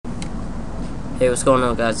Hey, what's going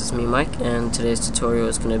on, guys? It's me, Mike, and today's tutorial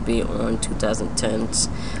is going to be on 2010's,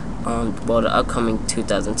 well, the upcoming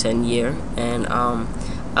 2010 year, and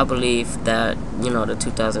I believe that, you know, the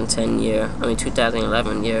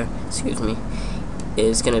 2011 year, excuse me,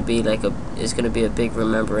 is going to be like a big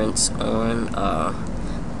remembrance on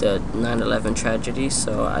the 9/11 tragedy.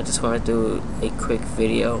 So I just want to do a quick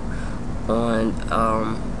video on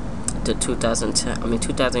the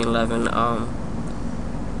 2011.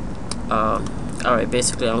 Alright,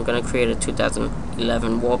 basically I'm going to create a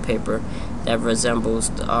 2011 wallpaper that resembles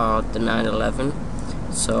the 9/11.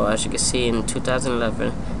 So as you can see, in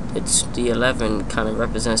 2011, the 11 kind of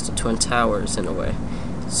represents the Twin Towers in a way.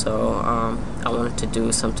 So I wanted to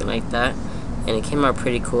do something like that, and it came out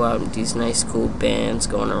pretty cool. Out these nice cool bands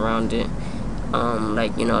going around it,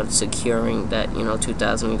 like, you know, securing that, you know,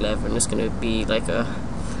 2011 is going to be like a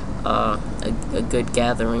good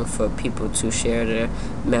gathering for people to share their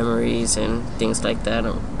memories and things like that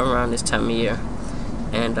around this time of year.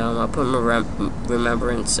 And I put my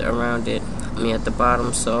remembrance around it, at the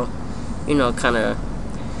bottom, so, you know, kind of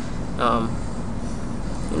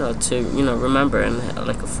you know, to, you know, remember, and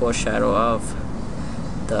like a foreshadow of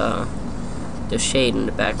the shade in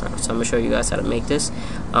the background. So I'm gonna show you guys how to make this.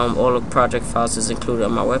 All the project files is included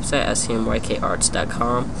on my website at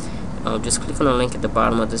cmykarts.com. Just click on the link at the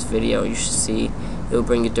bottom of this video. You should see it will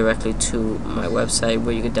bring you directly to my website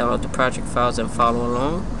where you can download the project files and follow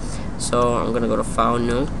along. So I'm gonna go to File,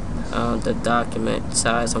 New. The document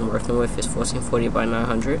size I'm working with is 1440 by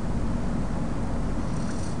 900.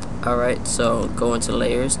 Alright, so go into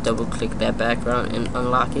Layers, double click that background and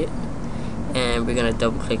unlock it, and we're gonna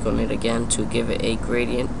double click on it again to give it a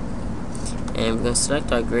gradient. And we're going to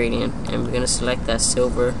select our gradient, and we're going to select that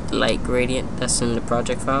silver light gradient that's in the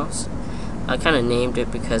project files. I kind of named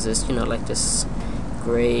it because it's, you know, like this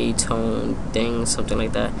gray tone thing, something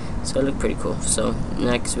like that, so it looked pretty cool. So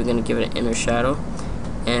next we're going to give it an inner shadow,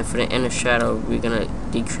 and for the inner shadow we're going to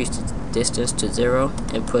decrease the distance to 0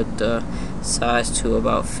 and put the size to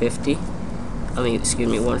about 150,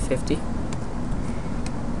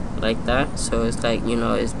 like that. So it's like, you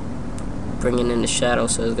know, it's bringing in the shadow,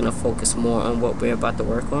 so it's gonna focus more on what we're about to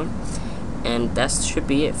work on. And that should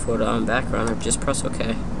be it for the background. Just press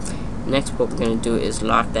OK. Next, what we're gonna do is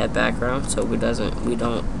lock that background so we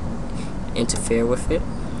don't interfere with it.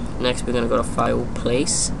 Next, we're gonna go to File,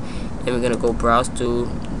 Place, and we're gonna go browse through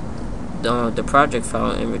the project file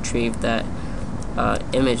and retrieve that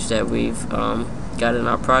image that we've got in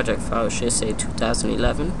our project file. It should say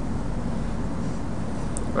 2011.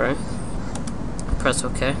 Right? Press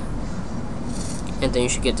OK. And then you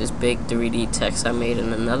should get this big 3D text I made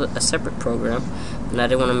in a separate program. And I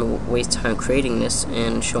didn't want to waste time creating this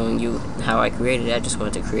and showing you how I created it. I just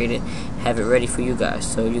wanted to create it, have it ready for you guys,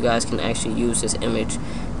 so you guys can actually use this image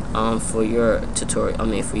for your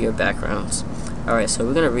tutorial, for your backgrounds. Alright, so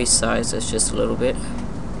we're going to resize this just a little bit,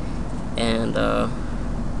 and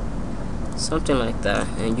something like that.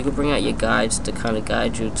 And you can bring out your guides to kind of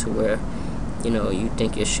guide you to where, you know, you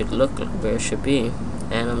think it should look, where it should be.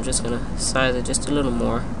 And I'm just gonna size it just a little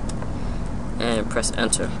more and press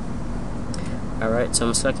enter. Alright, so I'm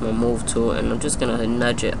gonna select my move tool, and I'm just gonna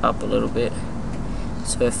nudge it up a little bit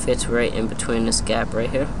so it fits right in between this gap right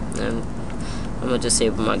here. And I'm gonna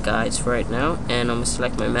disable my guides right now, and I'm gonna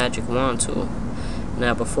select my magic wand tool.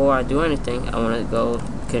 Now before I do anything, I want to go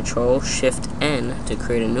Control Shift N to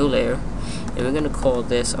create a new layer, and we're gonna call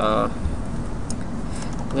this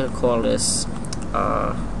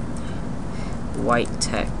white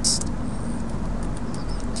text,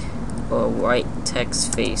 or white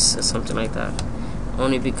text face, or something like that.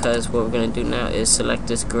 Only because what we're going to do now is select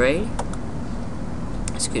this gray,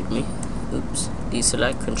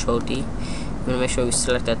 deselect, Control D. We're going to make sure we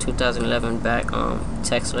select that 2011 back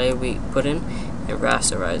text layer we put in and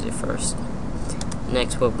rasterize it first.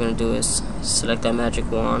 Next, what we're going to do is select that magic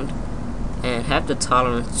wand and have the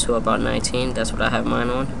tolerance to about 19, that's what I have mine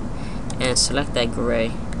on, and select that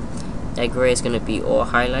gray. That gray is going to be all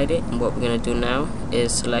highlighted, and what we're going to do now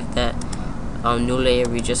is select that new layer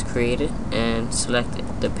we just created and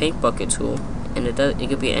select the paint bucket tool, and it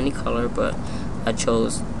could be any color, but I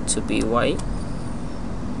chose to be white.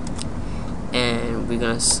 And we're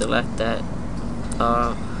going to select that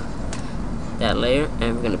layer,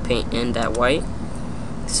 and we're going to paint in that white.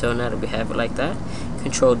 So now that we have it like that,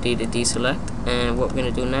 Control D to deselect, and what we're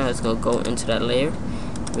going to do now is going to go into that layer.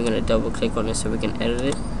 We're going to double click on it so we can edit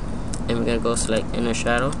it. And we're going to go select inner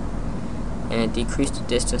shadow and decrease the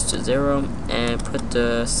distance to 0 and put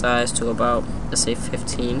the size to about, let's say,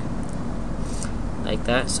 15, like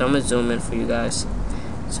that. So I'm going to zoom in for you guys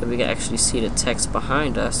so we can actually see the text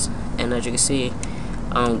behind us. And as you can see,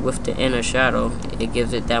 with the inner shadow, it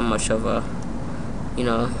gives it that much of a, you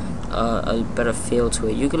know, a better feel to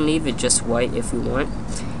it. You can leave it just white if you want,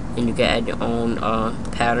 and you can add your own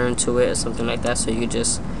pattern to it or something like that. So you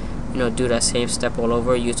just, you know, do that same step all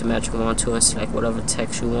over. Use the magic wand tool and select whatever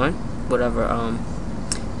text you want, whatever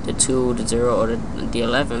the 2, the 0, or the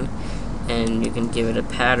 11, and you can give it a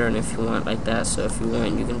pattern if you want, like that. So if you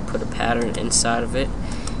want, you can put a pattern inside of it,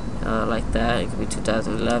 like that. It could be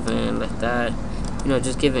 2011, like that. You know,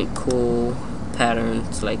 just give it cool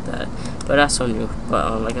patterns like that. But that's on you.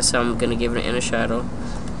 But like I said, I'm gonna give it an inner shadow.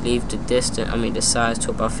 Leave the the size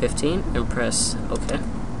to about 15, and press OK.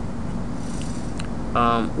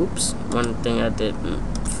 Oops, one thing I did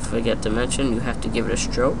forget to mention, you have to give it a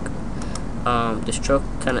stroke. The stroke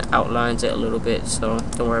kind of outlines it a little bit, so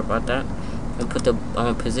don't worry about that. And put the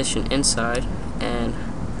position inside, and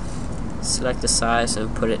select the size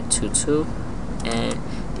and put it to 2, and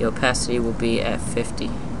the opacity will be at 50.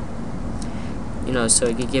 You know, so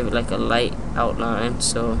you can give it like a light outline,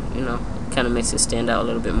 so you know, kind of makes it stand out a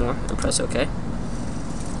little bit more, and press OK.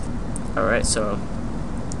 Alright, so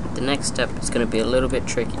the next step is going to be a little bit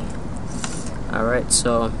tricky. Alright,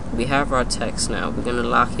 so we have our text now. We're going to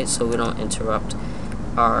lock it so we don't interrupt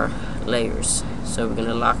our layers. So we're going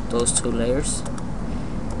to lock those 2 layers.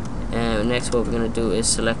 And next what we're going to do is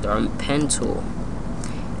select our pen tool.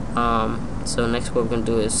 So next what we're going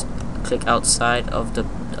to do is click outside of the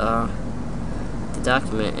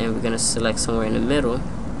document, and we're going to select somewhere in the middle,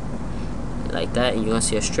 like that, and you're going to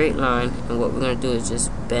see a straight line. And what we're going to do is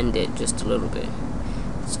just bend it just a little bit.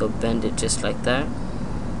 So bend it just like that,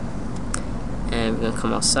 and we're going to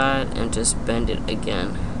come outside and just bend it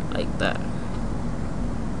again like that.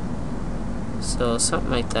 So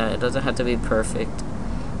something like that. It doesn't have to be perfect.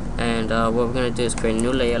 And what we're going to do is create a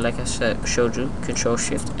new layer, like I showed you. Control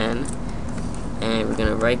Shift N, and we're going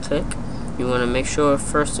to right click. You want to make sure,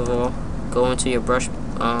 first of all, go into your brush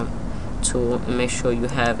tool and make sure you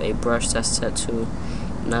have a brush that's set to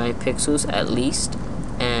 9 pixels at least,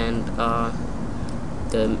 and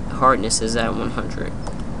the hardness is at 100.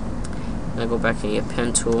 Now go back in your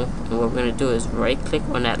pen tool, and what we're going to do is right click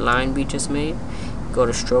on that line we just made, go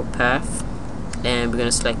to stroke path, and we're going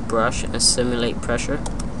to select brush and simulate pressure.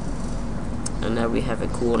 And now we have a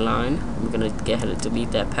cool line. We're going to get ahead and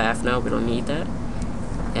delete that path now, we don't need that.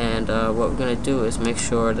 And what we're going to do is make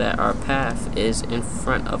sure that our path is in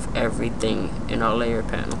front of everything in our layer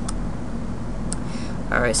panel.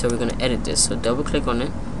 Alright, so we're going to edit this, so double click on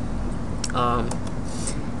it.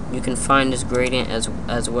 You can find this gradient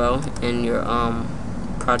as well in your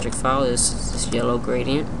project file. This yellow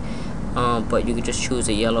gradient, but you can just choose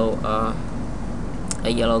a yellow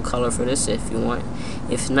color for this if you want.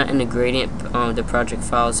 If it's not in the gradient, the project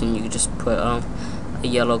files, and you can just put a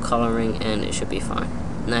yellow coloring, and it should be fine.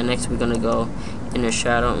 Now next we're gonna go in the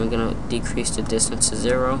shadow, and we're gonna decrease the distance to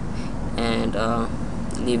 0, and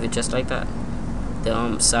leave it just like that.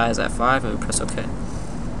 The size at 5, and press OK.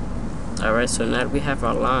 Alright, so now that we have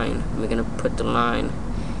our line, we're going to put the line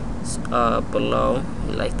below,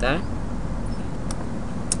 like that.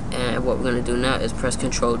 And what we're going to do now is press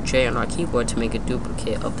Ctrl J on our keyboard to make a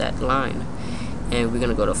duplicate of that line. And we're going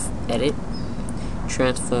to go to Edit,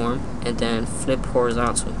 Transform, and then Flip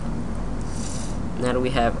Horizontal. Now that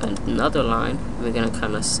we have another line, we're going to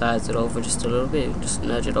kind of size it over just a little bit, just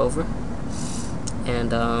nudge it over.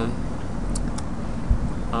 And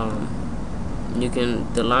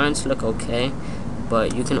the lines look okay,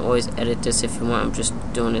 but you can always edit this if you want. I'm just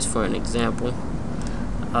doing this for an example.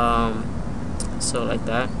 So like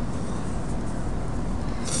that.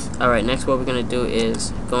 Alright, next what we're going to do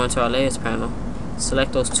is go into our layers panel,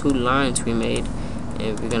 select those 2 lines we made,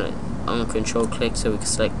 and we're going to control click so we can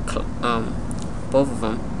select both of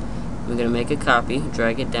them. We're going to make a copy,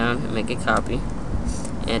 drag it down and make a copy,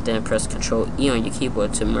 and then press Control E on your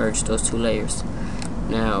keyboard to merge those 2 layers.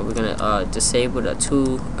 Now we're going to disable the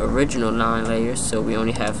 2 original line layers, so we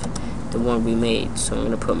only have the one we made. So I'm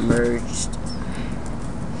going to put merged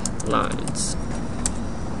lines.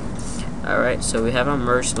 Alright, so we have our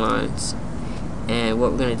merged lines, and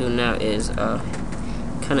what we're going to do now is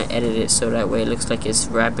kind of edit it so that way it looks like it's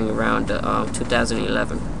wrapping around the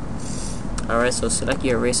 2011. Alright, so select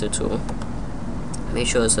your eraser tool, make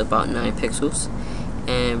sure it's about 9 pixels,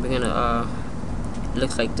 and we're going to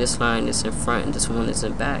looks like this line is in front and this one is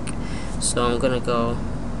in back. So I'm gonna go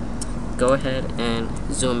ahead and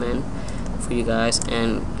zoom in for you guys,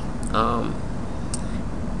 and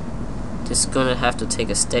just gonna have to take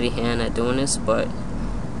a steady hand at doing this, but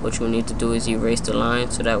what you need to do is erase the line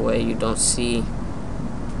so that way you don't see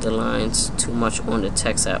the lines too much on the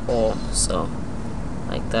text at all. So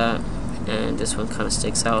like that, and this one kind of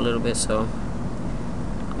sticks out a little bit, so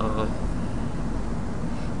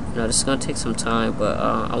you know, this is gonna take some time, but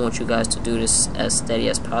I want you guys to do this as steady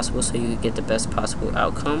as possible so you get the best possible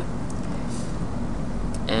outcome.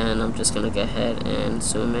 And I'm just gonna go ahead and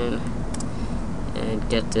zoom in and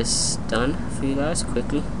get this done for you guys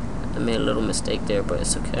quickly. I made a little mistake there, but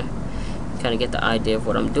it's okay. Kind of get the idea of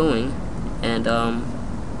what I'm doing. And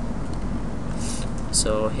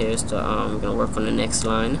so here's the we're gonna work on the next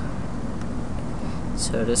line.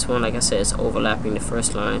 So this one, like I said, is overlapping the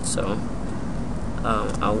first line, so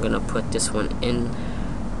I'm gonna put this one in.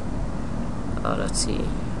 Let's see,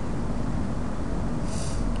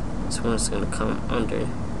 this one's gonna come under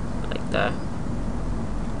like that.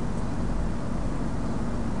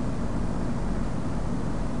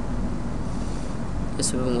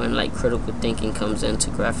 This is when like critical thinking comes into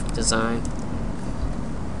graphic design.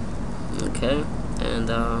 Okay, and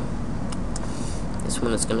this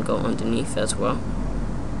one is gonna go underneath as well.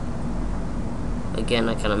 Again,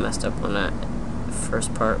 I kind of messed up on that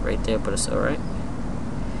first part right there, but it's alright.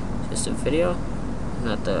 Just a video,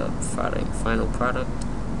 not the final product.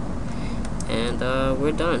 And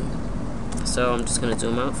we're done. So I'm just gonna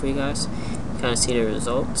zoom out for you guys, kind of see the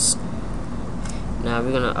results. Now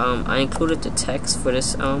we're gonna I included the text for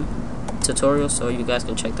this tutorial, so you guys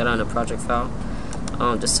can check that out in the project file.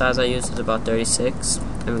 The size I used is about 36,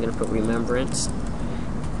 and we're gonna put Remembrance.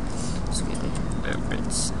 Excuse me,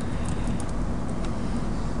 Remembrance.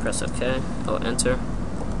 Press OK, or enter,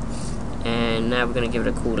 and now we're gonna give it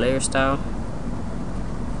a cool layer style.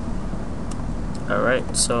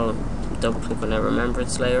 Alright, so double click on that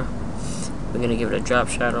Remembrance layer. We're gonna give it a drop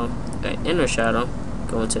shadow, an inner shadow.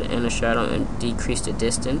 Go into the inner shadow and decrease the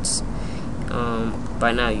distance.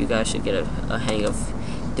 By now you guys should get a hang of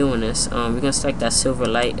doing this. We're gonna select that silver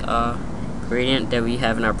light gradient that we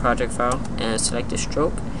have in our project file and select the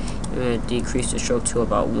stroke. We're gonna decrease the stroke to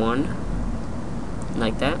about 1.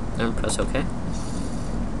 Like that, and press OK.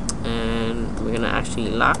 And we're gonna actually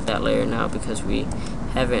lock that layer now because we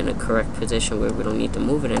have it in a correct position where we don't need to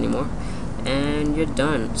move it anymore. And you're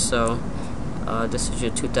done. So this is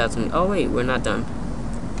your 2000. Oh wait, we're not done.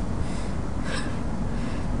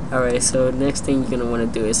 Alright, so next thing you're gonna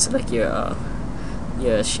want to do is select your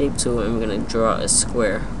shape tool, and we're gonna draw a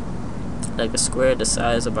square, like a square the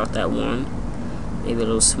size about that 1, maybe a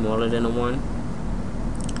little smaller than a 1,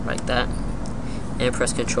 like that. And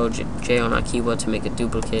press Ctrl J on our keyboard to make a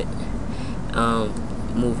duplicate.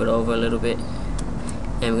 Move it over a little bit,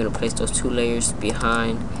 and we're gonna place those 2 layers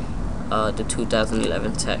behind the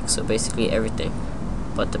 2011 text. So basically everything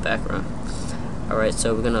but the background. Alright,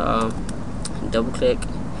 so we're gonna double click.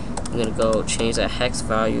 We're gonna go change that hex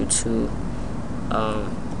value to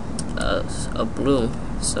a blue.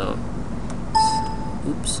 So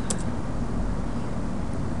oops,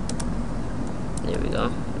 there we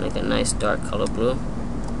go, like a nice dark color blue.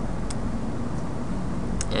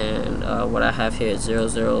 And what I have here is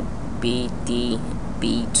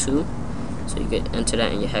 00BDB2, so you can enter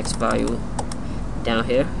that in your hex value down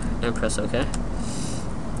here and press OK,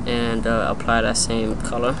 and apply that same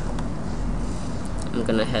color. I'm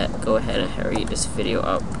gonna go ahead and hurry this video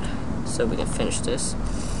up so we can finish this.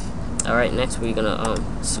 Alright, next we're gonna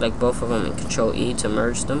select both of them and Control E to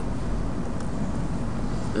merge them.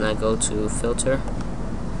 And I go to Filter,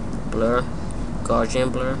 Blur,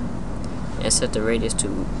 Gaussian Blur, and set the radius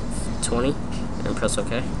to 20 and press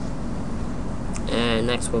OK. And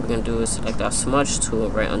next what we're going to do is select our smudge tool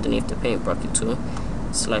right underneath the paint bucket tool.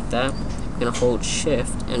 Select that. We're going to hold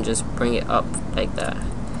shift and just bring it up like that.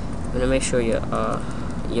 We're going to make sure your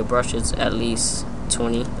brush is at least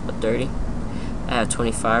 20 or 30. I have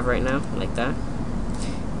 25 right now, like that.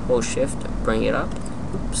 Hold shift, bring it up.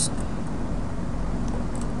 Oops.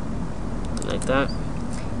 Like that.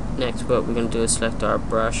 Next what we're going to do is select our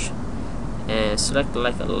brush and select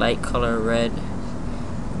like a light color red,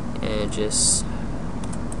 and just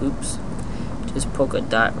poke a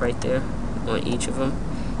dot right there on each of them.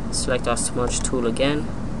 Select our smudge tool again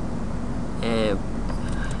and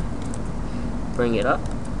bring it up,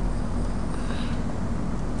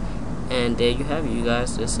 and there you have it, you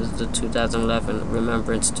guys. This is the 2011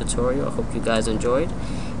 Remembrance tutorial. I hope you guys enjoyed,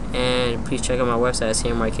 and please check out my website at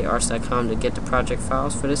cmykarts.com to get the project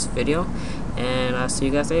files for this video, and I'll see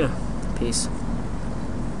you guys later. Peace.